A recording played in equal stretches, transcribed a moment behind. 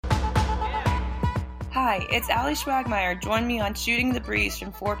Hi, it's Ali Schwagmeyer. Join me on Shooting the Breeze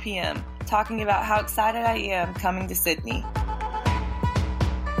from 4 p.m., talking about how excited I am coming to Sydney.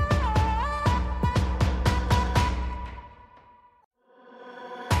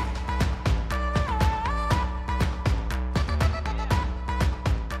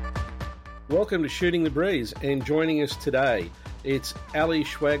 Welcome to Shooting the Breeze, and joining us today, it's Ali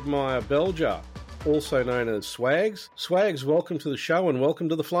Schwagmeyer-Belger, also known as Swags. Swags, welcome to the show and welcome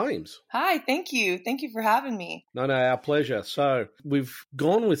to the Flames. Hi, thank you. Thank you for having me. No, our pleasure. So we've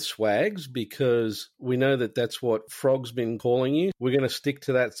gone with Swags because we know that that's what Frog's been calling you. We're going to stick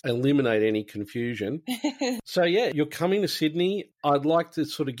to that, eliminate any confusion. So yeah, you're coming to Sydney. I'd like to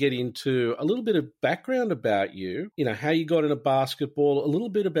sort of get into a little bit of background about you, how you got into basketball, a little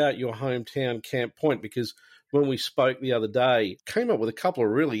bit about your hometown, Camp Point, because when we spoke the other day, came up with a couple of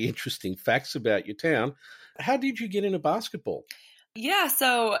really interesting facts about your town. How did you get into basketball? Yeah,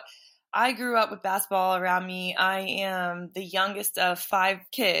 so I grew up with basketball around me. I am the youngest of 5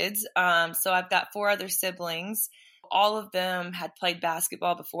 kids, so I've got 4 other siblings. All of them had played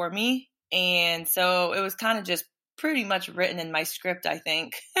basketball before me, and so it was kind of just pretty much written in my script, I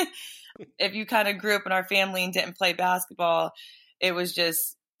think. If you kind of grew up in our family and didn't play basketball, it was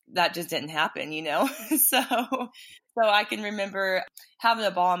just, that just didn't happen, So I can remember having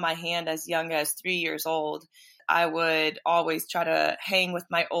a ball in my hand as young as 3 years old. I would always try to hang with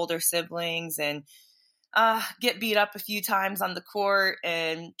my older siblings and get beat up a few times on the court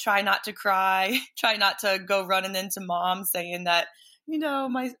and try not to cry, try not to go running into mom saying that,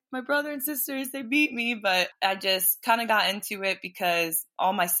 my brother and sisters, they beat me. But I just kind of got into it because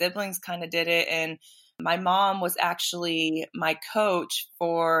all my siblings kind of did it. And my mom was actually my coach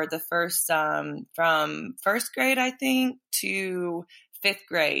for the first, from first grade, I think, to 5th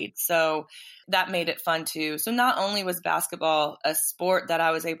grade. So that made it fun too. So not only was basketball a sport that I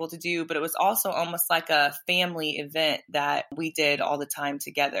was able to do, but it was also almost like a family event that we did all the time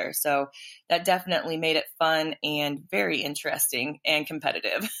together. So that definitely made it fun and very interesting and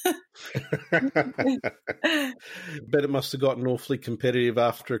competitive. Bet it must have gotten awfully competitive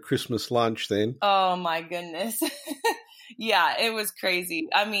after a Christmas lunch then. Oh my goodness. Yeah, it was crazy.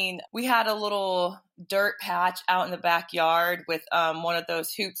 I mean, we had a little dirt patch out in the backyard with one of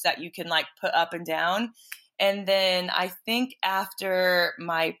those hoops that you can like put up and down. And then I think after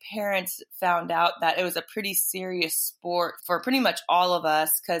my parents found out that it was a pretty serious sport for pretty much all of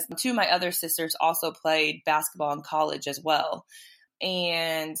us, because 2 of my other sisters also played basketball in college as well.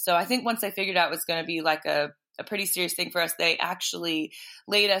 And so I think once they figured out it was going to be like a pretty serious thing for us, they actually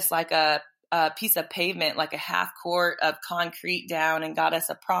laid us like a piece of pavement, like a half court of concrete down, and got us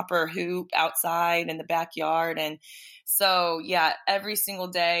a proper hoop outside in the backyard. And so, yeah, every single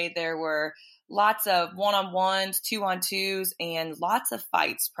day there were lots of 1-on-1s, 2-on-2s, and lots of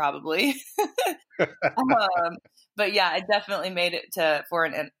fights probably. But yeah, it definitely made it for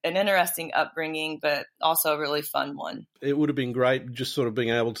an interesting upbringing, but also a really fun one. It would have been great just sort of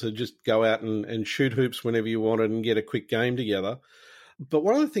being able to just go out and shoot hoops whenever you wanted and get a quick game together. But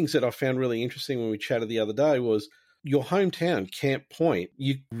one of the things that I found really interesting when we chatted the other day was your hometown, Camp Point.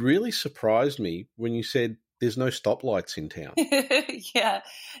 You really surprised me when you said there's no stoplights in town. Yeah.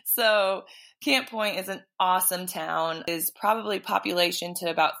 So Camp Point is an awesome town. It is probably population to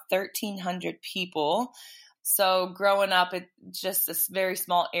about 1,300 people. So growing up, it's just this very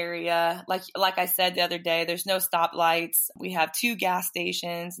small area. Like I said the other day, there's no stoplights. We have 2 gas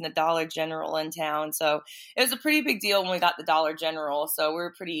stations and a Dollar General in town. So it was a pretty big deal when we got the Dollar General. So we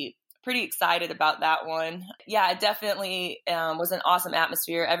were pretty excited about that one. Yeah, it definitely was an awesome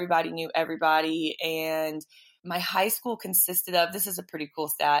atmosphere. Everybody knew everybody. And my high school consisted of, this is a pretty cool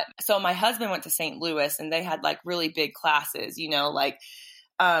stat. So my husband went to St. Louis and they had like really big classes,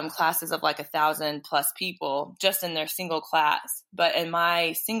 classes of like 1,000 plus people just in their single class. But in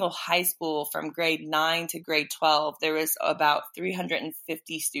my single high school from grade 9 to grade 12, there was about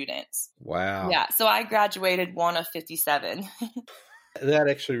 350 students. Wow. Yeah. So I graduated one of 57. That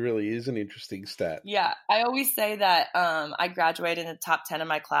actually really is an interesting stat. Yeah. I always say that I graduated in the top 10 of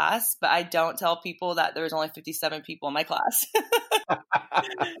my class, but I don't tell people that there was only 57 people in my class.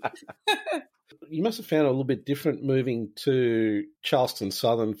 You must have found it a little bit different moving to Charleston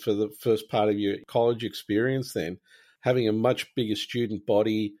Southern for the first part of your college experience then, having a much bigger student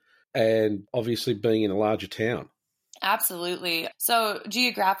body and obviously being in a larger town. Absolutely. So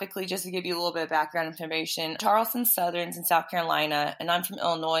geographically, just to give you a little bit of background information, Charleston Southern's in South Carolina, and I'm from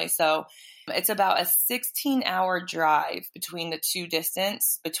Illinois. So it's about a 16-hour drive between the 2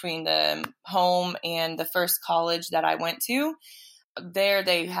 distance, between the home and the first college that I went to. there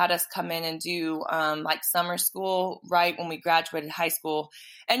they had us come in and do like summer school right when we graduated high school.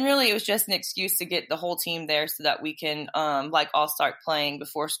 And really it was just an excuse to get the whole team there so that we can like all start playing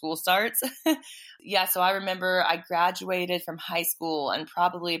before school starts. Yeah, so I remember I graduated from high school and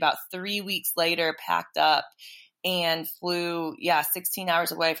probably about 3 weeks later packed up and flew, 16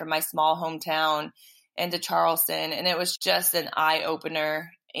 hours away from my small hometown into Charleston. And it was just an eye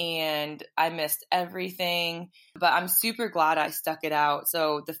opener and I missed everything, but I'm super glad I stuck it out.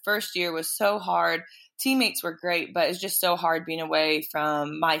 So the first year was so hard. Teammates were great, but it's just so hard being away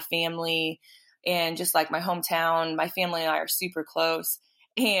from my family and just like my hometown. My family and I are super close.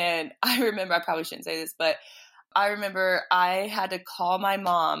 And I remember, I probably shouldn't say this, but I remember I had to call my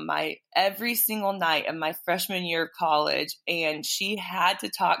mom every single night of my freshman year of college, and she had to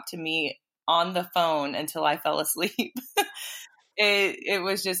talk to me on the phone until I fell asleep. It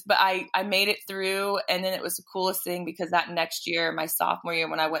was just, but I made it through. And then it was the coolest thing because that next year, my sophomore year,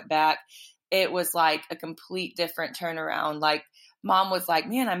 when I went back, it was like a complete different turnaround. Like mom was like,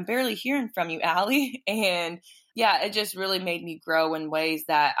 man, I'm barely hearing from you, Allie. And yeah, it just really made me grow in ways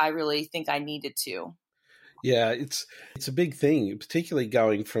that I really think I needed to. Yeah, it's a big thing, particularly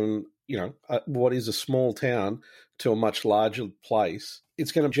going from, what is a small town to a much larger place.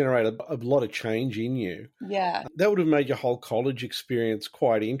 It's going to generate a lot of change in you. Yeah. That would have made your whole college experience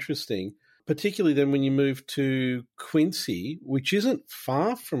quite interesting, particularly then when you moved to Quincy, which isn't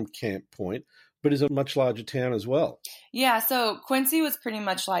far from Camp Point, but is a much larger town as well. Yeah, so Quincy was pretty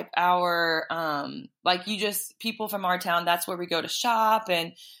much like our, people from our town, that's where we go to shop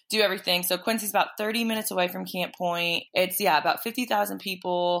and do everything. So Quincy's about 30 minutes away from Camp Point. It's, about 50,000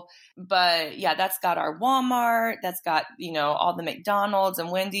 people. But yeah, that's got our Walmart. That's got, all the McDonald's and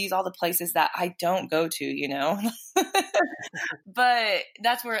Wendy's, all the places that I don't go to, But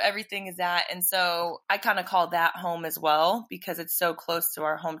that's where everything is at. And so I kind of call that home as well because it's so close to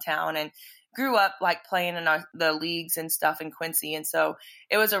our hometown and grew up like playing in the leagues and stuff in Quincy. And so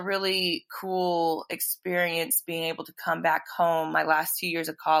it was a really cool experience being able to come back home my last 2 years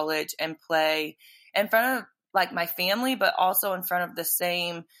of college and play in front of like my family, but also in front of the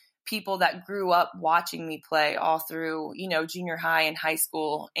same people that grew up watching me play all through, junior high and high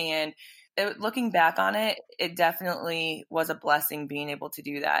school. And looking back on it, it definitely was a blessing being able to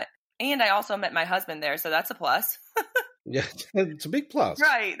do that. And I also met my husband there. So that's a plus. Yeah, it's a big plus.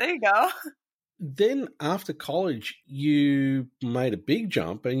 Right. There you go. Then after college, you made a big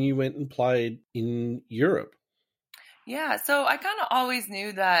jump and you went and played in Europe. Yeah, so I kind of always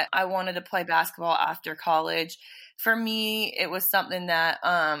knew that I wanted to play basketball after college. For me, it was something that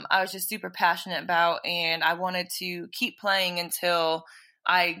I was just super passionate about, and I wanted to keep playing until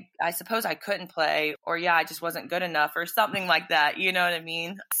I suppose I couldn't play, or I just wasn't good enough or something like that. You know what I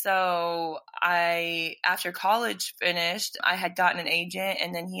mean? So after college finished, I had gotten an agent,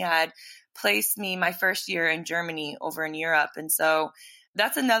 and then he had placed me my first year in Germany over in Europe. And so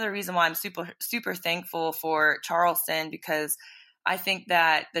that's another reason why I'm super, super thankful for Charleston, because I think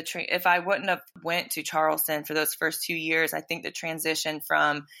that if I wouldn't have went to Charleston for those first 2 years, I think the transition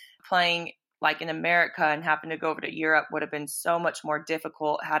from playing like in America and having to go over to Europe would have been so much more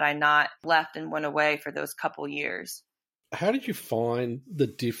difficult had I not left and went away for those couple years. How did you find the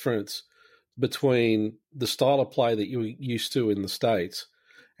difference between the style of play that you were used to in the States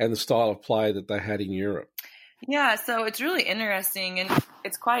and the style of play that they had in Europe? Yeah, so it's really interesting and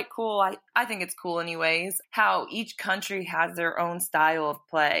it's quite cool. I think it's cool anyways, how each country has their own style of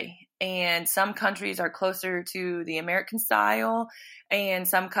play. And some countries are closer to the American style and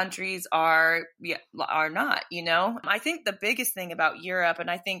some countries are not, I think the biggest thing about Europe, and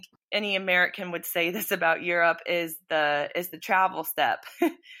I think any American would say this about Europe, is the travel step.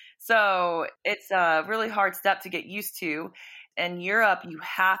 So it's a really hard step to get used to. In Europe, you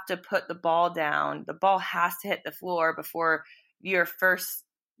have to put the ball down. The ball has to hit the floor before your first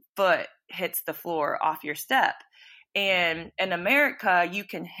foot hits the floor off your step. And in America, you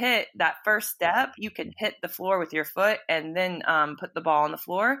can hit that first step. You can hit the floor with your foot and then put the ball on the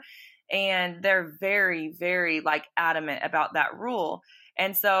floor. And they're very, very adamant about that rule.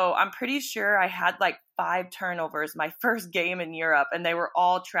 And so I'm pretty sure I had 5 turnovers my first game in Europe, and they were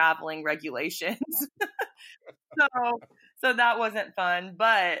all traveling regulations. So that wasn't fun,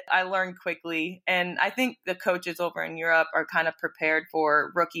 but I learned quickly. And I think the coaches over in Europe are kind of prepared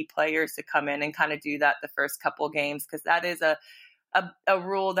for rookie players to come in and kind of do that the first couple games, because that is a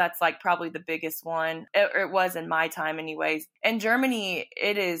rule that's probably the biggest one. It was in my time anyways. In Germany,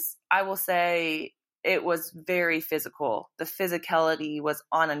 it is, I will say, it was very physical. The physicality was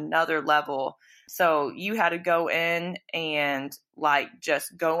on another level. So you had to go in and like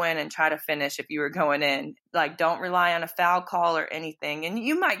just go in and try to finish if you were going in. Like don't rely on a foul call or anything. And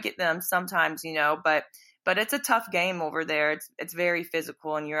you might get them sometimes, but it's a tough game over there. It's very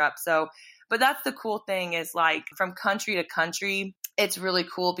physical in Europe. So, but that's the cool thing is like from country to country, it's really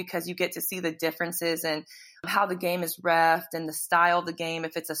cool because you get to see the differences in how the game is reffed and the style of the game,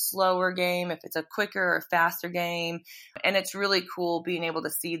 if it's a slower game, if it's a quicker or faster game. And it's really cool being able to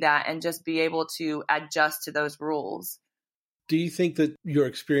see that and just be able to adjust to those rules. Do you think that your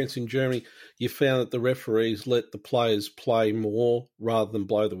experience in Germany, you found that the referees let the players play more rather than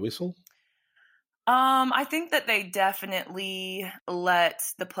blow the whistle? I think that they definitely let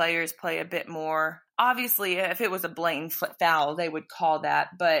the players play a bit more. Obviously, if it was a blatant foul, they would call that,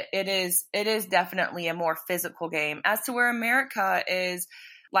 but it is definitely a more physical game. As to where America is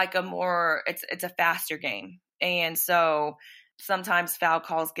like it's a faster game. And so sometimes foul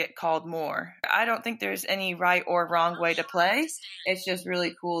calls get called more. I don't think there's any right or wrong way to play. It's just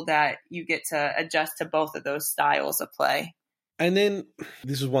really cool that you get to adjust to both of those styles of play. And then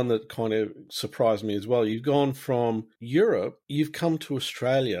this is one that kind of surprised me as well. You've gone from Europe, you've come to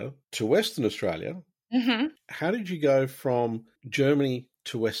Australia, to Western Australia. Mm-hmm. How did you go from Germany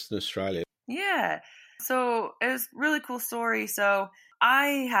to Western Australia? Yeah. So it was a really cool story. So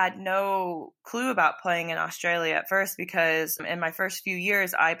I had no clue about playing in Australia at first because in my first few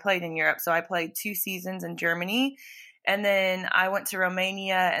years, I played in Europe. So I played 2 seasons in Germany, and then I went to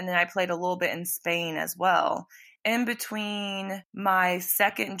Romania, and then I played a little bit in Spain as well. In between my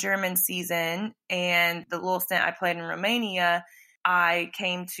second German season and the little stint I played in Romania, I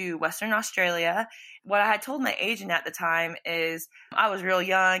came to Western Australia. What I had told my agent at the time is I was real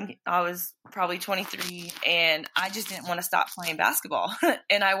young. I was probably 23, and I just didn't want to stop playing basketball.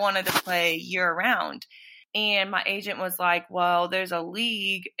 And I wanted to play year round. And my agent was like, well, there's a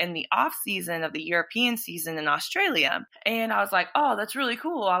league in the off season of the European season in Australia. And I was like, oh, that's really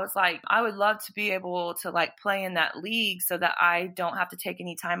cool. I was like, I would love to be able to like play in that league so that I don't have to take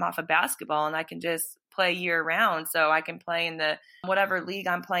any time off of basketball and I can just play year round. So I can play in the whatever league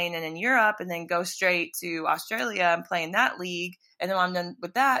I'm playing in Europe and then go straight to Australia and play in that league. And then when I'm done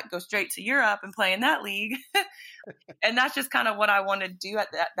with that, go straight to Europe and play in that league. And that's just kind of what I wanted to do at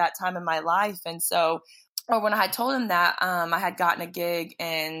that time in my life. And so when I had told him that, I had gotten a gig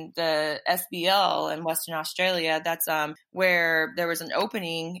in the SBL in Western Australia. That's where there was an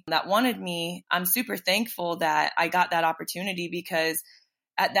opening that wanted me. I'm super thankful that I got that opportunity because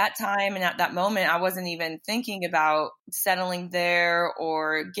at that time and at that moment, I wasn't even thinking about settling there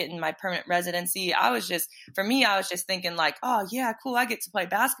or getting my permanent residency. I was just thinking like, oh yeah, cool. I get to play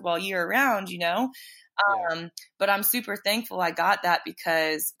basketball year round, Yeah. But I'm super thankful I got that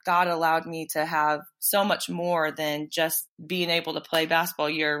because God allowed me to have so much more than just being able to play basketball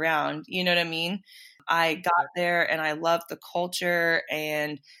year round. You know what I mean? I got there and I loved the culture,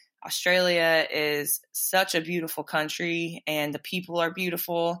 and Australia is such a beautiful country and the people are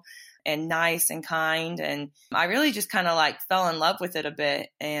beautiful and nice and kind. And I really just kind of like fell in love with it a bit.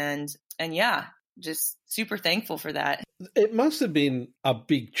 And yeah, just super thankful for that. It must have been a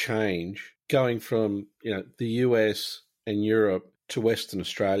big change going from, the US and Europe to Western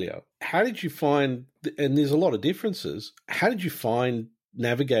Australia. How did you find, and there's a lot of differences, how did you find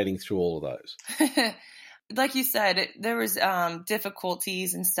navigating through all of those? Like you said, there was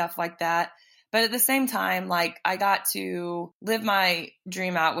difficulties and stuff like that. But at the same time, like I got to live my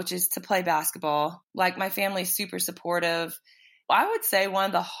dream out, which is to play basketball. Like my family's super supportive. I would say one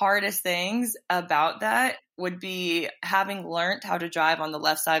of the hardest things about that would be having learned how to drive on the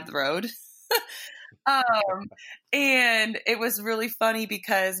left side of the road. And it was really funny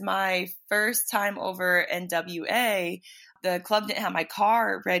because my first time over in WA, the club didn't have my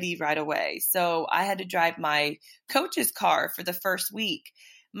car ready right away. So I had to drive my coach's car for the first week.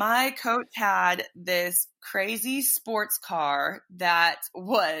 My coach had this crazy sports car that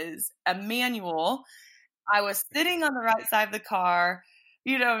was a manual. I was sitting on the right side of the car,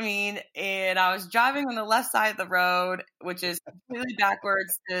 you know what I mean? And I was driving on the left side of the road, which is completely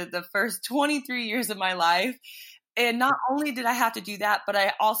backwards to the first 23 years of my life. And not only did I have to do that, but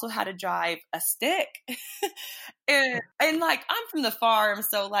I also had to drive a stick. and like, I'm from the farm.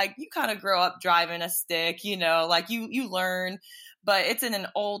 So like you kind of grow up driving a stick, like you learn, but it's in an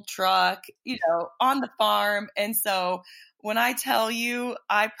old truck, on the farm. And so when I tell you,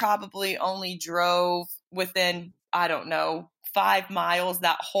 I probably only drove within, I don't know, 5 miles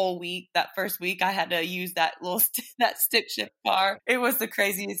that whole week. That first week I had to use that that stick shift car. It was the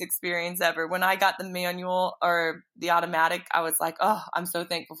craziest experience ever. When I got the manual or the automatic, I was like, oh, I'm so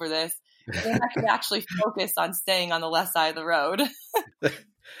thankful for this. Then I could actually focus on staying on the left side of the road.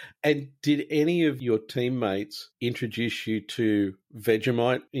 And did any of your teammates introduce you to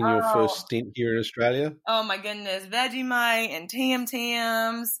Vegemite in your first Oh, stint here in Australia? oh my goodness. Vegemite and Tam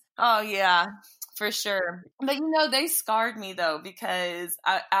Tams. Oh yeah, for sure. But they scarred me though, because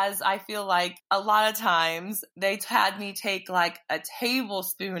as I feel like a lot of times they had me take like a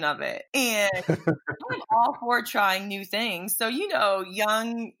tablespoon of it. And I'm all for trying new things. So,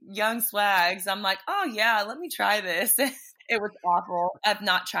 young swags, I'm like, oh yeah, let me try this. It was awful. I've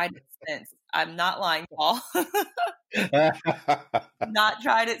not tried it since. I'm not lying, Paul. Not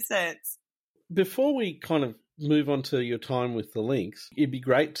tried it since. Before we kind of move on to your time with the Lynx, it'd be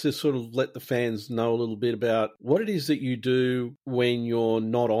great to sort of let the fans know a little bit about what it is that you do when you're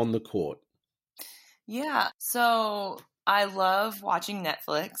not on the court. Yeah. So I love watching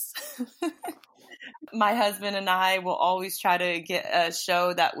Netflix. My husband and I will always try to get a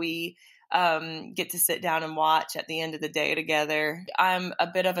show that we get to sit down and watch at the end of the day together. I'm a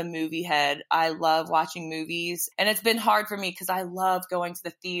bit of a movie head. I love watching movies, and it's been hard for me because I love going to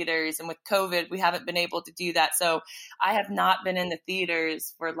the theaters, and with COVID, we haven't been able to do that. So I have not been in the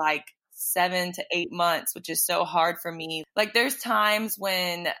theaters for like 7 to 8 months, which is so hard for me. Like there's times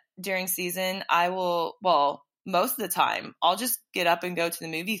when during season most of the time, I'll just get up and go to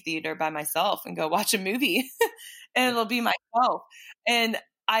the movie theater by myself and go watch a movie and it'll be myself. And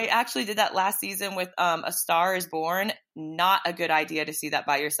I actually did that last season with A Star is Born. Not a good idea to see that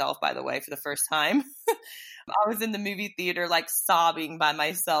by yourself, by the way, for the first time. I was in the movie theater like sobbing by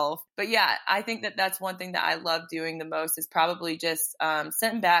myself. But yeah, I think that that's one thing that I love doing the most is probably just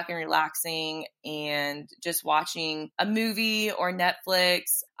sitting back and relaxing and just watching a movie or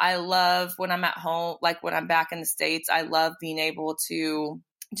Netflix. I love when I'm at home, like when I'm back in the States, I love being able to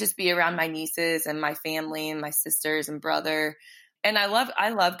just be around my nieces and my family and my sisters and brother. And I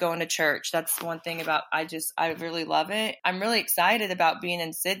love going to church. That's one thing about, I really love it. I'm really excited about being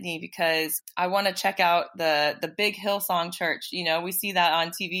in Sydney because I want to check out the big Hillsong Church. We see that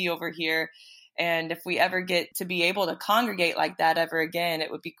on TV over here. And if we ever get to be able to congregate like that ever again, it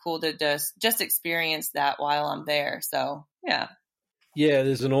would be cool to just experience that while I'm there. So, yeah. Yeah,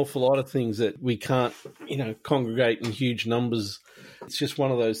 there's an awful lot of things that we can't, congregate in huge numbers. It's just one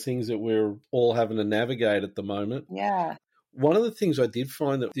of those things that we're all having to navigate at the moment. Yeah. One of the things I did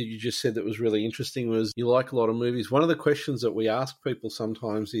find that you just said that was really interesting was you like a lot of movies. One of the questions that we ask people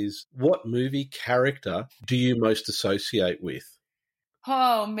sometimes is, what movie character do you most associate with?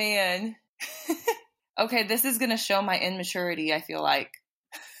 Oh, man. Okay, this is going to show my immaturity, I feel like.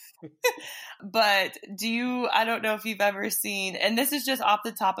 But I don't know if you've ever seen, and this is just off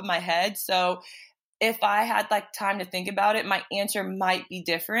the top of my head. So if I had like time to think about it, my answer might be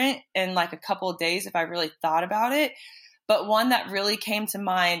different in like a couple of days if I really thought about it. But one that really came to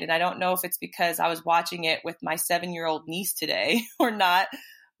mind, and I don't know if it's because I was watching it with my 7-year-old niece today or not,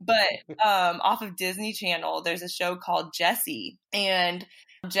 but off of Disney Channel, there's a show called Jessie. And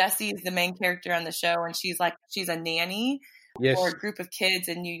Jessie is the main character on the show, and she's a nanny for a group of kids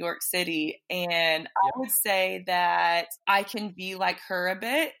in New York City. And I would say that I can be like her a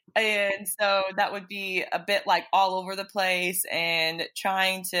bit. And so that would be a bit like all over the place and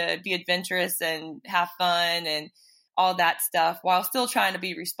trying to be adventurous and have fun and all that stuff while still trying to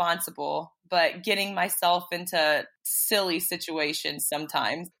be responsible, but getting myself into silly situations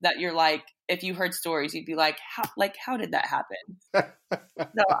sometimes that you're like, if you heard stories, you'd be like, how did that happen?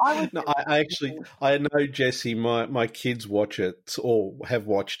 I know Jessie, my kids watch it or have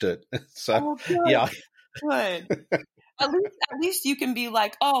watched it. So, good. Yeah. Good. At least you can be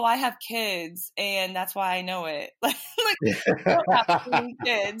like, oh, I have kids, and that's why I know it. Like I don't have any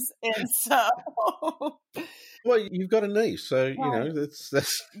kids, and so. Well, you've got a niece, so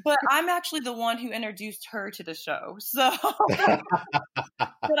that's. But I'm actually the one who introduced her to the show, so. But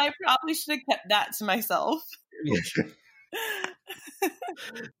I probably should have kept that to myself.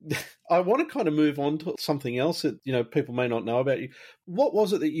 I want to kind of move on to something else that people may not know about you. What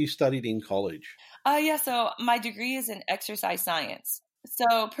was it that you studied in college? So my degree is in exercise science.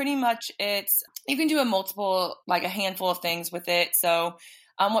 So pretty much you can do a handful of things with it. So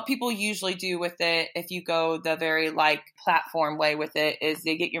what people usually do with it, if you go the very platform way with it, is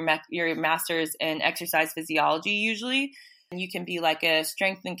they get your master's in exercise physiology usually. And you can be like a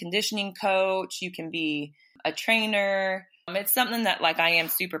strength and conditioning coach. You can be a trainer. It's something that I am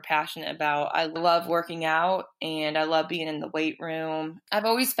super passionate about. I love working out and I love being in the weight room. I've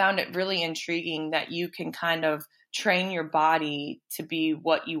always found it really intriguing that you can kind of train your body to be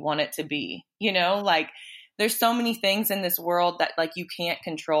what you want it to be. there's so many things in this world that like you can't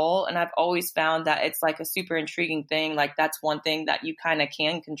control. And I've always found that it's like a super intriguing thing. Like that's one thing that you kind of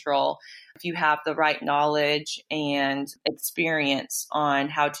can control if you have the right knowledge and experience on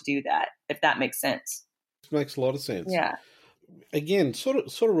how to do that, if that makes sense. It makes a lot of sense. Yeah. Again, sort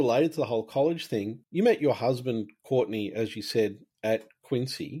of related to the whole college thing, you met your husband, Courtney, as you said, at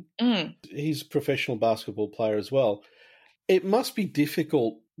Quincy. He's a professional basketball player as well. It must be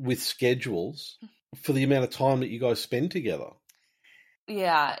difficult with schedules for the amount of time that you guys spend together.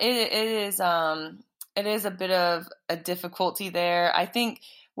 Yeah, it is. It is a bit of a difficulty there. I think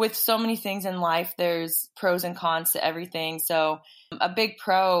with so many things in life, there's pros and cons to everything. So a big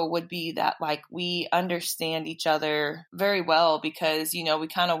pro would be that like we understand each other very well because, you know, we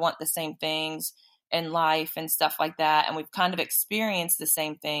kind of want the same things in life and stuff like that. And we've kind of experienced the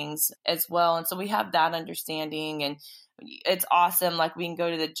same things as well. And so we have that understanding, and it's awesome. Like we can go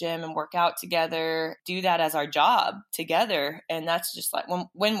to the gym and work out together, do that as our job together. And that's just like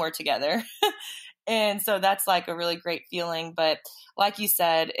when we're together. And so that's like a really great feeling. But like you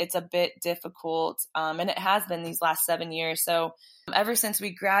said, it's a bit difficult. And it has been these last 7 years. So ever since we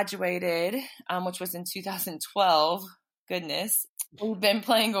graduated, which was in 2012, goodness, we've been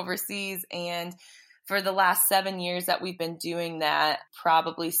playing overseas. And for the last 7 years that we've been doing that,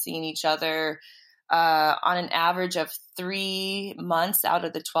 probably seeing each other on an average of 3 months out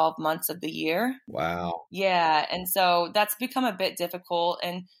of the 12 months of the year. Wow. Yeah. And so that's become a bit difficult.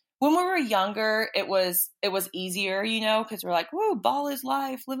 And when we were younger, it was easier, you know, because we're like, whoa, ball is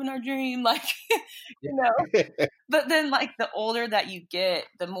life, living our dream. Like, you know, but then like the older that you get,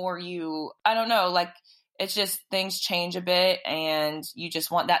 the more I don't know, like it's just things change a bit and you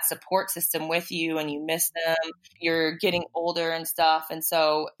just want that support system with you and you miss them. You're getting older and stuff. And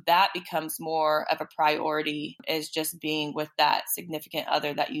so that becomes more of a priority, is just being with that significant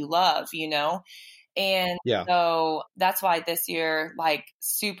other that you love, you know? And so that's why this year, like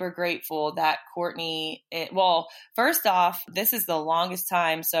super grateful that Courtney, well, first off, this is the longest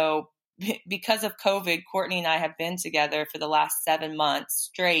time. So because of COVID, Courtney and I have been together for the last 7 months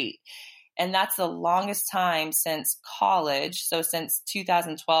straight. And that's the longest time since college. So since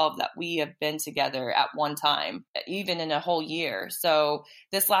 2012 that we have been together at one time, even in a whole year. So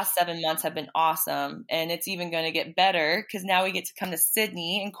this last 7 months have been awesome. And it's even going to get better because now we get to come to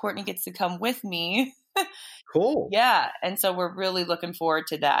Sydney and Courtney gets to come with me. Cool. Yeah. And so we're really looking forward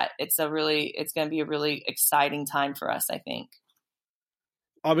to that. It's going to be a really exciting time for us, I think.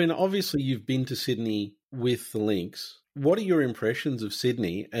 I mean, obviously you've been to Sydney with the Lynx. What are your impressions of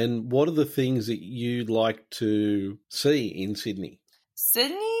Sydney, and what are the things that you'd like to see in Sydney?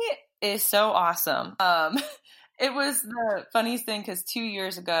 Sydney is so awesome. It was the funniest thing because 2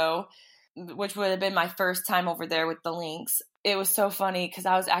 years ago, which would have been my first time over there with the Lynx, it was so funny because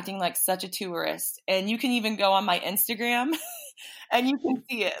I was acting like such a tourist. And you can even go on my Instagram and you can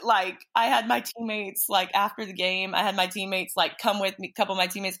see it. Like I had my teammates, like after the game, I had my teammates like come with me. A couple of my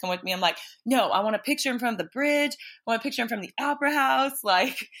teammates come with me. I'm like, no, I want a picture from the bridge. I want a picture from the Opera House.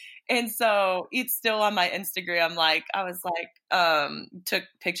 Like, and so it's still on my Instagram. Like I was like, took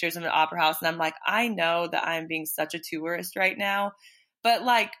pictures of the Opera House and I'm like, I know that I'm being such a tourist right now. But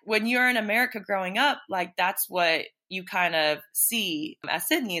like when you're in America growing up, like that's what you kind of see at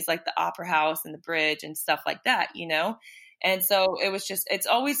Sydney is like the Opera House and the bridge and stuff like that, you know? And so it was just, it's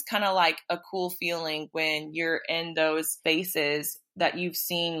always kind of like a cool feeling when you're in those spaces that you've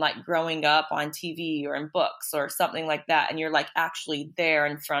seen like growing up on TV or in books or something like that. And you're like actually there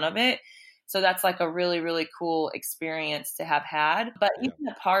in front of it. So that's like a really, really cool experience to have had. But even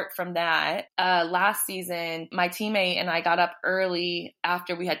apart from that, last season, my teammate and I got up early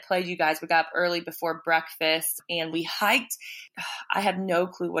after we had played you guys. We got up early before breakfast and we hiked. I have no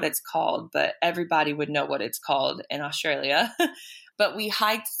clue what it's called, but everybody would know what it's called in Australia. But we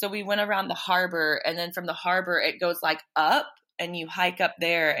hiked. So we went around the harbor, and then from the harbor, it goes like up. And you hike up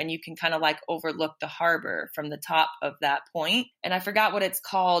there and you can kind of like overlook the harbor from the top of that point. And I forgot what it's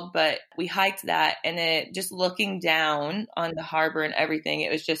called, but we hiked that, and it just looking down on the harbor and everything,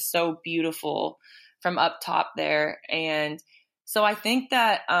 it was just so beautiful from up top there. And so I think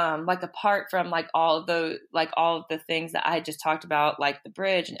that like apart from like all of the things that I just talked about, like the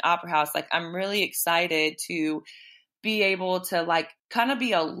bridge and Opera House, like I'm really excited to be able to like kind of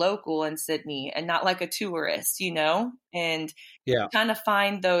be a local in Sydney and not like a tourist, you know, and kind of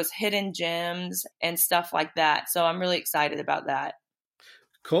find those hidden gems and stuff like that. So I'm really excited about that.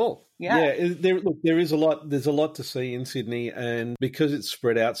 Cool. Yeah. There is a lot. There's a lot to see in Sydney, and because it's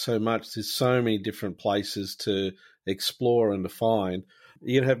spread out so much, there's so many different places to explore and to find.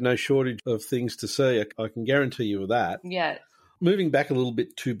 You'd have no shortage of things to see. I can guarantee you that. Yeah. Moving back a little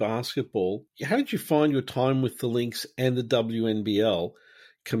bit to basketball, how did you find your time with the Lynx and the WNBL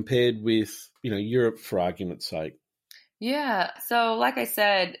compared with, Europe, for argument's sake? Yeah. So like I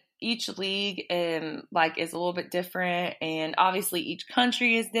said, each league is a little bit different, and obviously each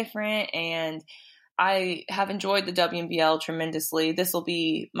country is different, and I have enjoyed the WNBL tremendously. This will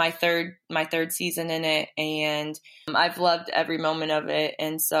be my third season in it, and I've loved every moment of it.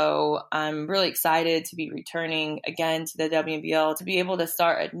 And so I'm really excited to be returning again to the WNBL, to be able to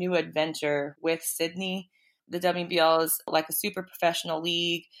start a new adventure with Sydney. The WNBL is like a super professional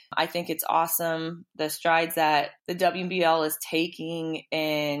league. I think it's awesome, the strides that the WNBL is taking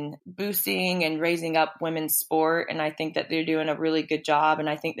in boosting and raising up women's sport. And I think that they're doing a really good job. And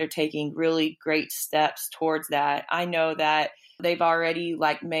I think they're taking really great steps towards that. I know that they've already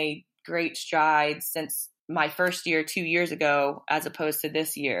made great strides since my first year 2 years ago, as opposed to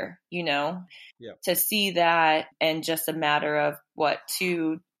this year, Yeah. To see that in just a matter of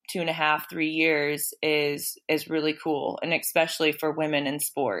 2.5, 3 years is really cool. And especially for women in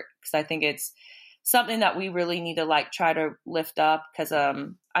sport, because I think it's something that we really need to try to lift up, because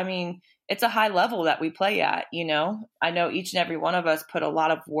it's a high level that we play at. I know each and every one of us put a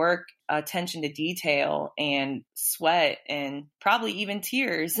lot of work, attention to detail, and sweat, and probably even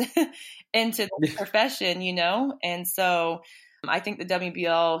tears into the profession, and so I think the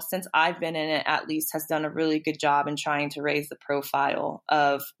WNBL, since I've been in it at least, has done a really good job in trying to raise the profile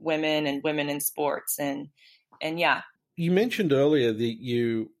of women and women in sports. And yeah. You mentioned earlier that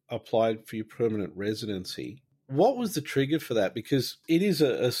you applied for your permanent residency. What was the trigger for that? Because it is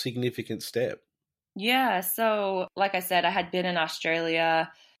a significant step. Yeah. So like I said, I had been in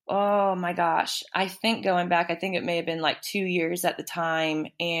Australia. Oh my gosh. I think going back, I think it may have been 2 years at the time.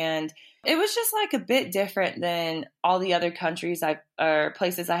 And it was just a bit different than all the other countries or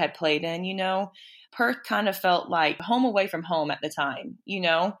places I had played in, Perth kind of felt like home away from home at the time,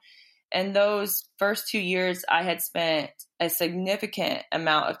 And those first 2 years, I had spent a significant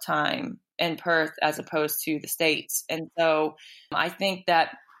amount of time in Perth as opposed to the States. And so I think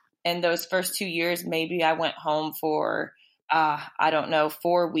that in those first 2 years, maybe I went home for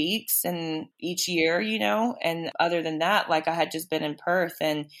 4 weeks in each year, and other than that, I had just been in Perth,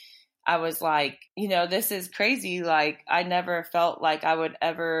 and I was this is crazy. I never felt like I would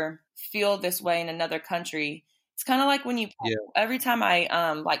ever feel this way in another country. It's kind of like when every time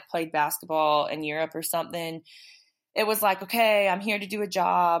I played basketball in Europe or something, it was okay, I'm here to do a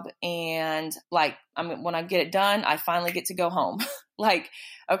job, and when I get it done, I finally get to go home.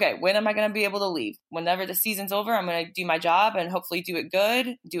 Okay, when am I going to be able to leave? Whenever the season's over, I'm going to do my job and hopefully do it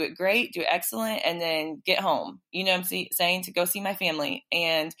good, do it great, do it excellent, and then get home. You know what I'm saying? To go see my family.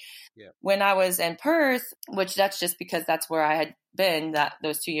 And when I was in Perth, which that's just because that's where I had been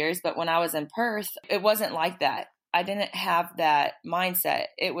those 2 years, but when I was in Perth, it wasn't like that. I didn't have that mindset.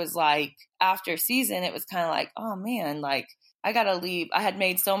 It was after season, it was kind of oh man, I got to leave. I had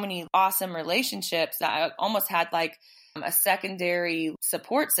made so many awesome relationships that I almost had a secondary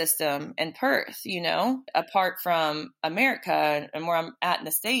support system in Perth, apart from America and where I'm at in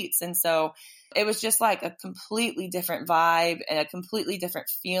the States. And so it was just a completely different vibe and a completely different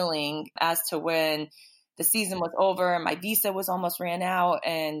feeling as to when the season was over and my visa was almost ran out,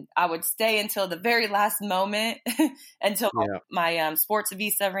 and I would stay until the very last moment until my sports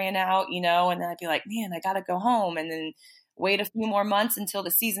visa ran out, and then I'd be like, man, I got to go home, and then wait a few more months until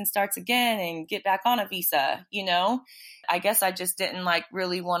the season starts again and get back on a visa, I guess I just didn't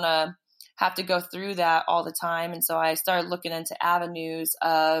really want to have to go through that all the time. And so I started looking into avenues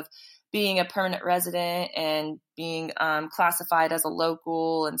of being a permanent resident and being classified as a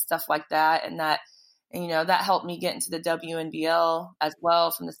local and stuff like that. And that helped me get into the WNBL as well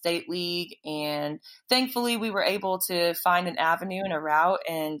from the state league. And thankfully we were able to find an avenue and a route,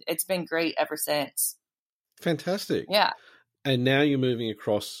 and it's been great ever since. Fantastic. Yeah. And now you're moving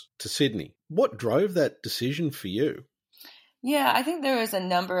across to Sydney. What drove that decision for you? Yeah, I think there was a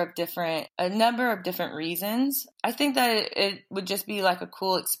number of different reasons. I think that it would just be a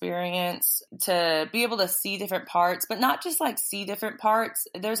cool experience to be able to see different parts, but not just see different parts.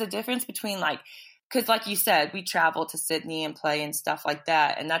 There's a difference between because like you said, we travel to Sydney and play and stuff like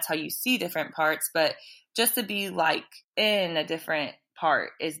that, and that's how you see different parts. But just to be in a different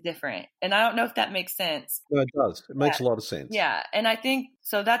part is different. And I don't know if that makes sense. No, it does. It makes a lot of sense. Yeah. And I think,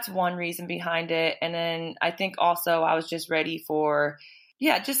 so that's one reason behind it. And then I think also I was just ready for,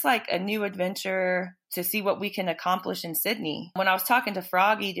 just a new adventure to see what we can accomplish in Sydney. When I was talking to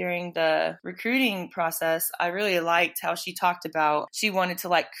Froggy during the recruiting process, I really liked how she talked about, she wanted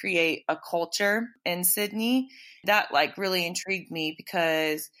to create a culture in Sydney. That really intrigued me,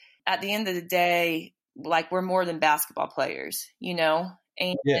 because at the end of the day, like we're more than basketball players, you know?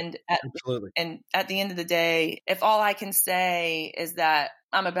 Yeah, And absolutely. at the end of the day, if all I can say is that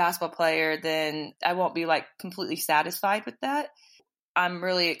I'm a basketball player, then I won't be like completely satisfied with that. I'm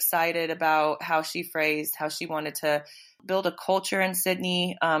really excited about how she phrased how she wanted to build a culture in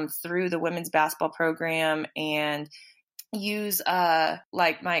Sydney through the women's basketball program and use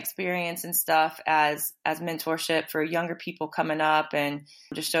like my experience and stuff as mentorship for younger people coming up and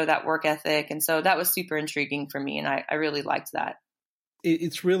just show that work ethic. And so that was super intriguing for me, and I really liked that.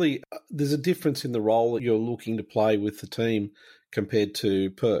 It's really, there's a difference in the role that you're looking to play with the team compared to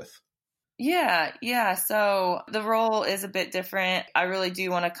Perth. Yeah. So the role is a bit different. I really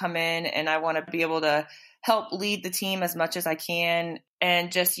do want to come in and I want to be able to help lead the team as much as I can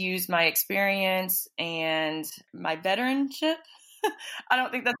and just use my experience and my veteranship. I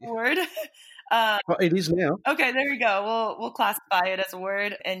don't think that's a word. Well, it is now. Okay, there we go. We'll classify it as a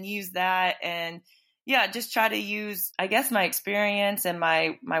word and use that, and yeah, just try to use, I guess, my experience and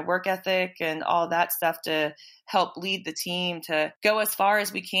my work ethic and all that stuff to help lead the team to go as far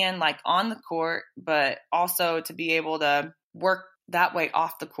as we can, like on the court, but also to be able to work that way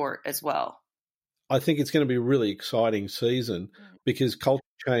off the court as well. I think it's going to be a really exciting season because culture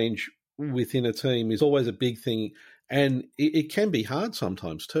change within a team is always a big thing, and it can be hard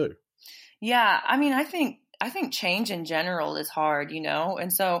sometimes too. Yeah, I mean, I think change in general is hard, you know,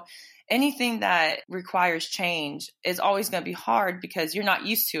 and so anything that requires change is always going to be hard because you're not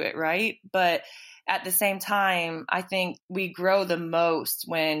used to it, right? But at the same time, I think we grow the most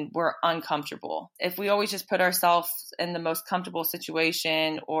when we're uncomfortable. If we always just put ourselves in the most comfortable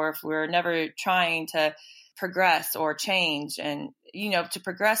situation, or if we're never trying to progress or change, and, you know, to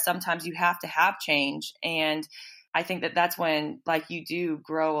progress, sometimes you have to have change. And I think that that's when, like, you do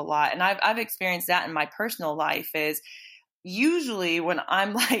grow a lot. And I've experienced that in my personal life is usually when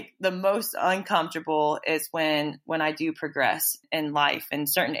I'm like the most uncomfortable is when I do progress in life in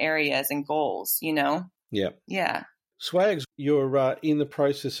certain areas and goals, you know? Yeah. Yeah. Swags, you're in the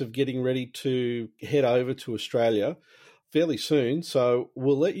process of getting ready to head over to Australia fairly soon, so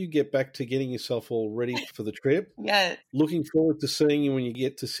we'll let you get back to getting yourself all ready for the trip. Yeah. Looking forward to seeing you when you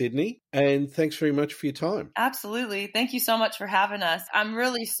get to Sydney, and thanks very much for your time. Absolutely. Thank you so much for having us. I'm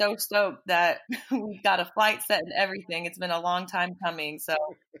really so stoked that we've got a flight set and everything. It's been a long time coming, so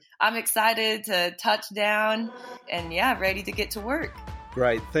I'm excited to touch down and, yeah, ready to get to work.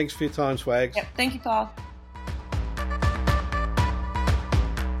 Great. Thanks for your time, Swags. Yep. Thank you, Paul.